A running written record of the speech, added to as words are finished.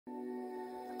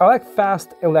I like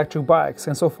fast electric bikes,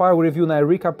 and so far we review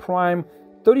Nyrika Prime,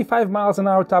 35 miles an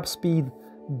hour top speed,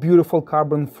 beautiful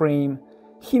carbon frame,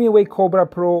 Himiway Cobra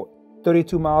Pro,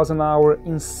 32 miles an hour,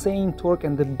 insane torque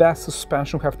and the best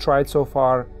suspension we have tried so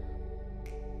far.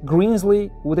 Greensley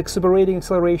with exuberating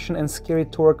acceleration and scary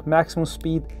torque, maximum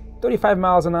speed 35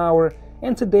 miles an hour,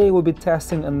 and today we'll be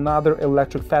testing another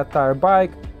electric fat tire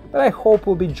bike that I hope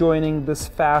will be joining this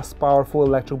fast, powerful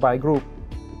electric bike group.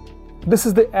 This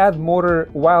is the Addmotor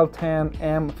Wildtan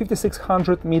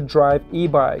M5600 mid-drive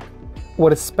e-bike.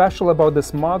 What is special about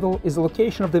this model is the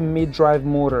location of the mid-drive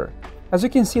motor. As you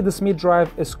can see, this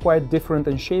mid-drive is quite different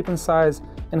in shape and size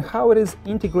and how it is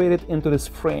integrated into this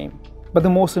frame. But the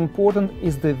most important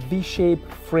is the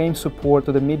V-shape frame support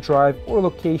to the mid-drive or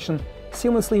location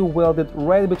seamlessly welded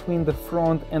right between the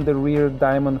front and the rear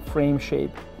diamond frame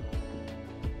shape.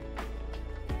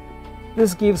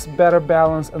 This gives better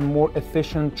balance and more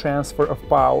efficient transfer of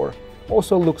power.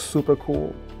 Also looks super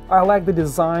cool. I like the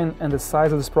design and the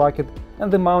size of the sprocket and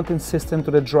the mounting system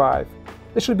to the drive.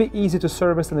 This should be easy to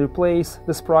service and replace.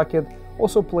 The sprocket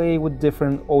also play with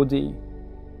different OD.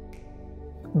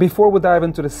 Before we dive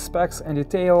into the specs and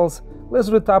details, let's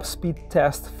do the top speed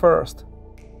test first.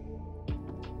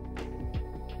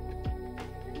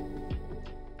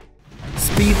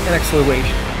 Speed and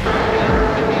acceleration.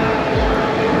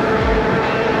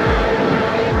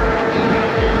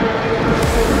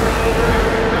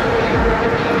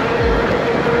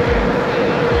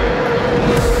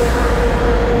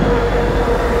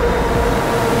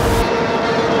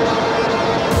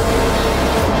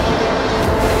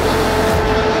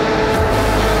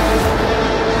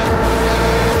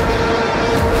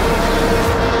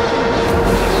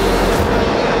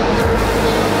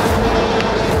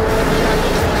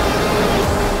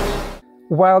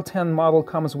 Wildtan model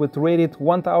comes with rated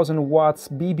 1000 watts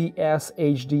BBS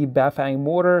HD Bafang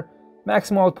motor,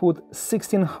 maximum output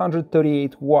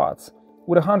 1638 watts,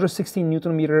 with 116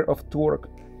 Nm of torque.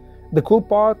 The cool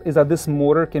part is that this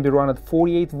motor can be run at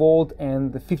 48 volt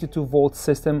and the 52 volt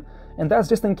system, and that's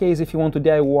just in case if you want to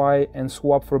DIY and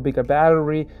swap for a bigger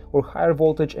battery or higher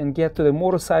voltage and get to the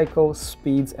motorcycle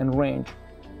speeds and range.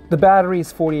 The battery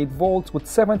is 48 volts with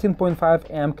 17.5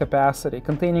 amp capacity,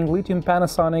 containing lithium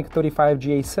Panasonic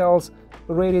 35GA cells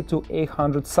rated to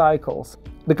 800 cycles.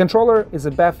 The controller is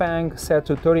a Bafang set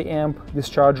to 30 amp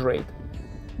discharge rate.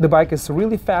 The bike is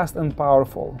really fast and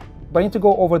powerful, but I need to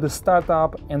go over the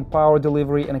startup and power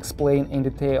delivery and explain in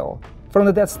detail. From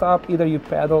the dead stop, either you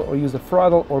pedal or use the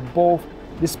throttle or both.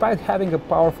 Despite having a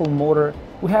powerful motor,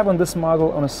 we have on this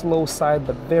model on a slow side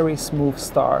but very smooth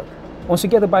start. Once you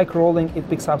get the bike rolling, it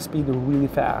picks up speed really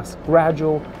fast,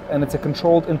 gradual, and it's a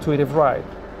controlled, intuitive ride.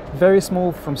 Very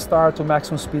smooth from start to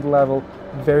maximum speed level,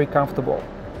 very comfortable.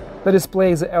 The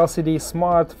display is a LCD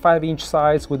smart 5-inch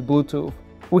size with Bluetooth.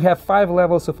 We have 5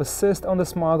 levels of assist on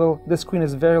this model. The screen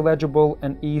is very legible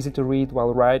and easy to read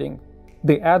while riding.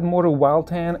 The Addmotor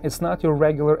Wildtan is not your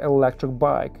regular electric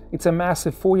bike. It's a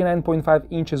massive 49.5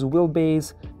 inches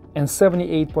wheelbase and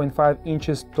 78.5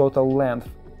 inches total length.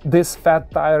 This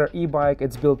fat tire e-bike,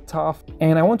 it's built tough,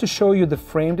 and I want to show you the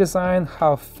frame design,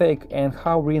 how thick and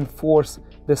how reinforced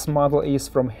this model is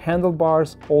from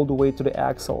handlebars all the way to the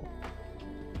axle.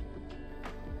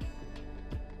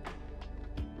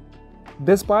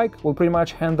 This bike will pretty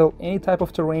much handle any type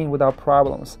of terrain without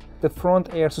problems. The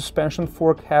front air suspension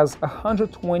fork has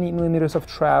 120 mm of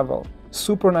travel.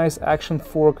 Super nice action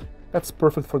fork that's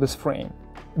perfect for this frame.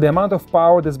 The amount of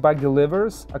power this bike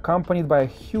delivers, accompanied by a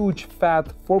huge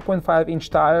fat 4.5-inch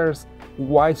tires,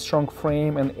 wide strong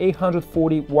frame and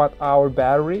 840 watt-hour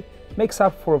battery, makes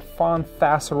up for a fun,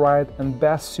 fast ride and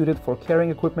best suited for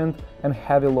carrying equipment and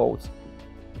heavy loads.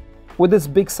 With these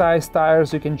big-sized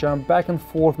tires, you can jump back and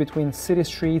forth between city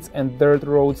streets and dirt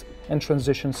roads and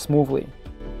transition smoothly.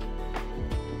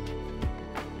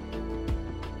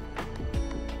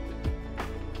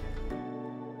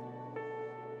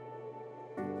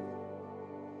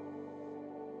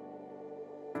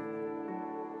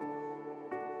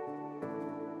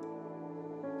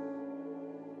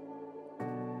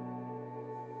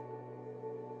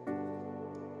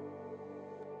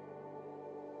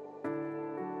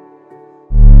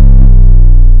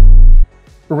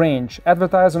 Range,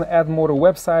 advertised on the Addmotor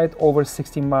website, over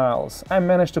 60 miles. I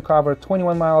managed to cover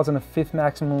 21 miles on a 5th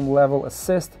maximum level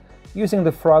assist, using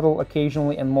the throttle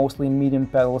occasionally and mostly medium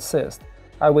pedal assist.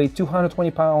 I weigh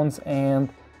 220 pounds and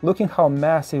looking how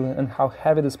massive and how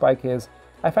heavy this bike is,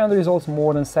 I found the results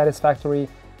more than satisfactory.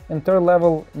 In 3rd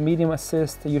level medium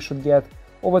assist you should get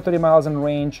over 30 miles in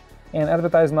range, and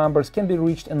advertised numbers can be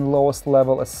reached in lowest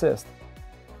level assist.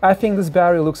 I think this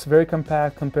battery looks very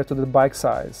compact compared to the bike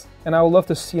size, and I would love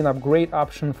to see an upgrade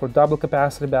option for double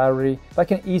capacity battery that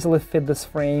can easily fit this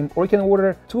frame, or you can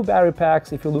order 2 battery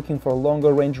packs if you're looking for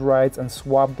longer range rides and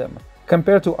swap them.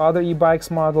 Compared to other e-bikes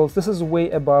models, this is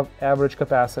way above average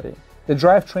capacity. The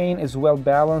drivetrain is well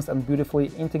balanced and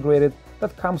beautifully integrated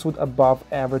that comes with above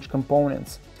average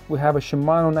components. We have a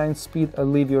Shimano 9-speed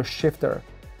Allevio shifter,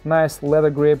 nice leather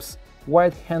grips,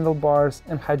 wide handlebars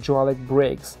and hydraulic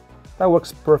brakes. That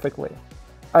works perfectly.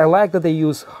 I like that they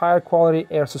use higher quality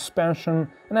air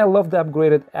suspension, and I love the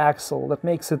upgraded axle that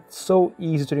makes it so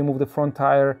easy to remove the front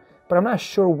tire, but I'm not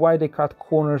sure why they cut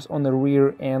corners on the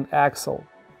rear end axle.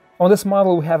 On this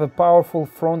model we have a powerful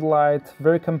front light,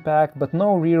 very compact, but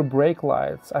no rear brake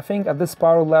lights. I think at this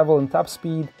power level and top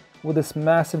speed, with this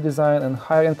massive design and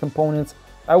higher-end components,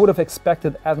 I would have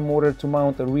expected Addmotor to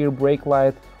mount a rear brake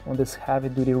light on this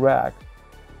heavy-duty rack.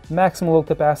 Maximum load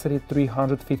capacity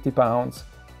 350 pounds.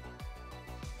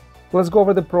 Let's go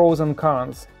over the pros and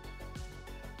cons.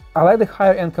 I like the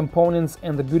higher-end components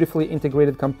and the beautifully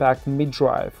integrated compact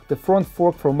mid-drive. The front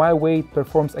fork for my weight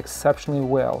performs exceptionally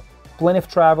well. Plenty of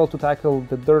travel to tackle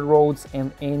the dirt roads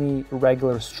and any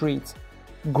regular streets.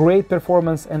 Great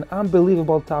performance and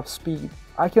unbelievable top speed.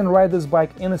 I can ride this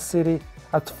bike in a city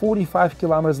at 45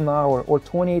 km an hour or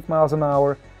 28 miles an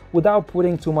hour without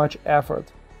putting too much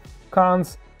effort.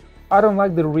 Cons: I don't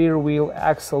like the rear wheel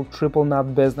axle triple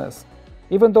nut business.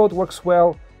 Even though it works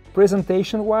well,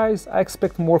 presentation-wise, I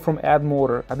expect more from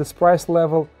Addmotor at this price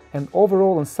level, and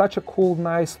overall in such a cool,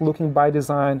 nice looking bike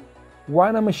design,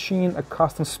 why not machine a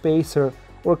custom spacer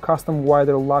or a custom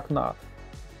wider lock nut?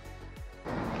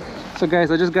 So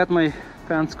guys, I just got my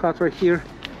pants cut right here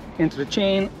into the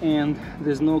chain, and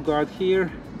there's no guard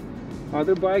here.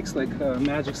 Other bikes like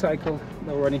Magic Cycle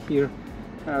that we're running here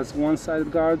has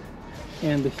one-sided guard,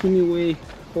 and the Himiway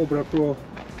Cobra Pro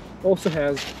also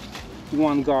has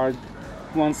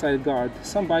one-sided guard.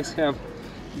 Some bikes have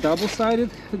double-sided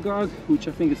guard, which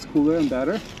I think is cooler and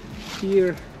better.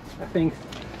 Here I think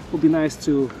it would be nice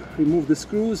to remove the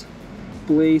screws,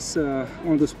 place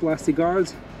one of those plastic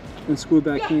guards and screw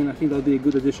back in. I think that'll be a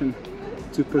good addition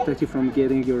to protect you from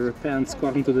getting your pants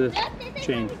caught into the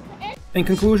chain. In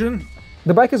conclusion,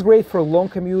 the bike is great for long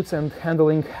commutes and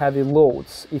handling heavy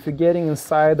loads. If you're getting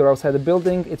inside or outside the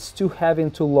building, it's too heavy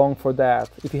and too long for that.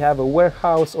 If you have a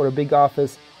warehouse or a big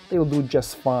office, they will do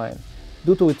just fine.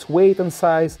 Due to its weight and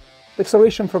size, the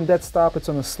acceleration from dead stop is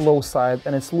on the slow side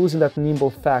and it's losing that nimble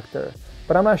factor.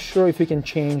 But I'm not sure if you can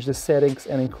change the settings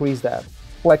and increase that.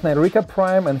 Like Nyrika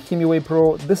Prime and Himiway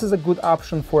Pro, this is a good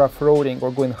option for off-roading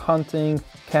or going hunting,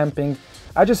 camping.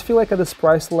 I just feel like at this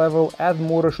price level,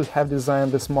 Addmotor should have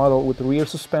designed this model with rear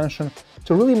suspension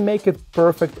to really make it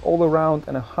perfect all around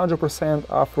and 100%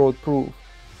 off-road proof.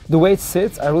 The way it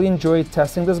sits, I really enjoy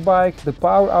testing this bike. The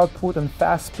power output and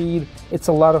fast speed, it's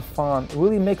a lot of fun. It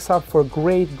really makes up for a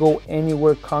great go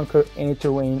anywhere, conquer any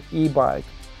terrain e-bike.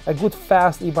 A good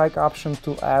fast e-bike option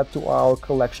to add to our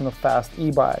collection of fast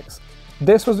e-bikes.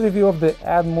 This was a review of the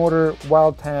Addmotor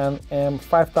Wildtan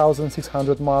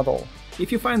M5600 model.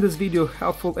 If you find this video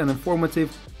helpful and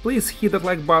informative, please hit that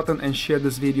like button and share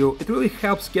this video. It really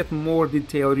helps get more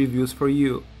detailed reviews for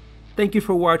you. Thank you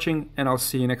for watching, and I'll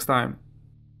see you next time.